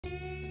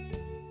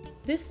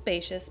This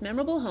spacious,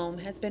 memorable home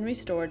has been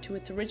restored to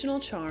its original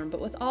charm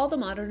but with all the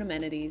modern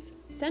amenities.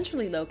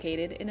 Centrally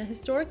located in a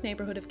historic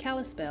neighborhood of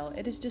Kalispell,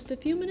 it is just a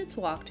few minutes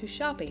walk to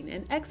shopping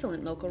and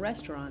excellent local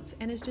restaurants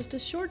and is just a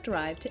short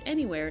drive to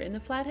anywhere in the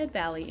Flathead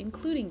Valley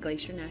including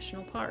Glacier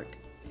National Park.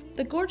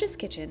 The gorgeous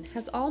kitchen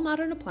has all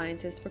modern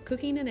appliances for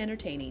cooking and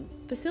entertaining.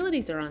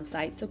 Facilities are on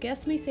site so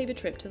guests may save a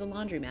trip to the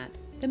laundromat.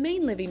 The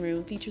main living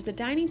room features a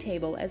dining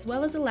table as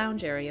well as a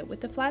lounge area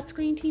with a flat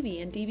screen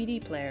TV and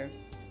DVD player.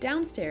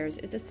 Downstairs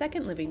is a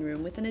second living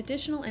room with an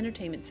additional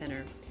entertainment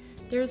center.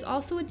 There is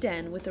also a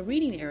den with a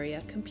reading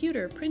area,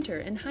 computer, printer,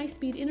 and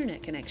high-speed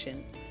internet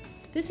connection.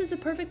 This is a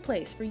perfect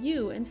place for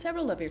you and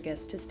several of your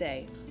guests to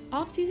stay.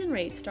 Off-season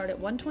rates start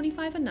at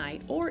 $125 a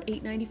night or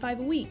 $895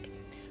 a week.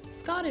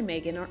 Scott and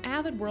Megan are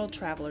avid world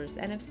travelers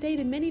and have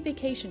stayed in many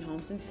vacation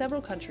homes in several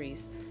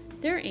countries.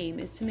 Their aim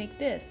is to make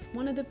this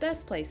one of the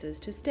best places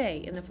to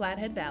stay in the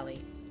Flathead Valley.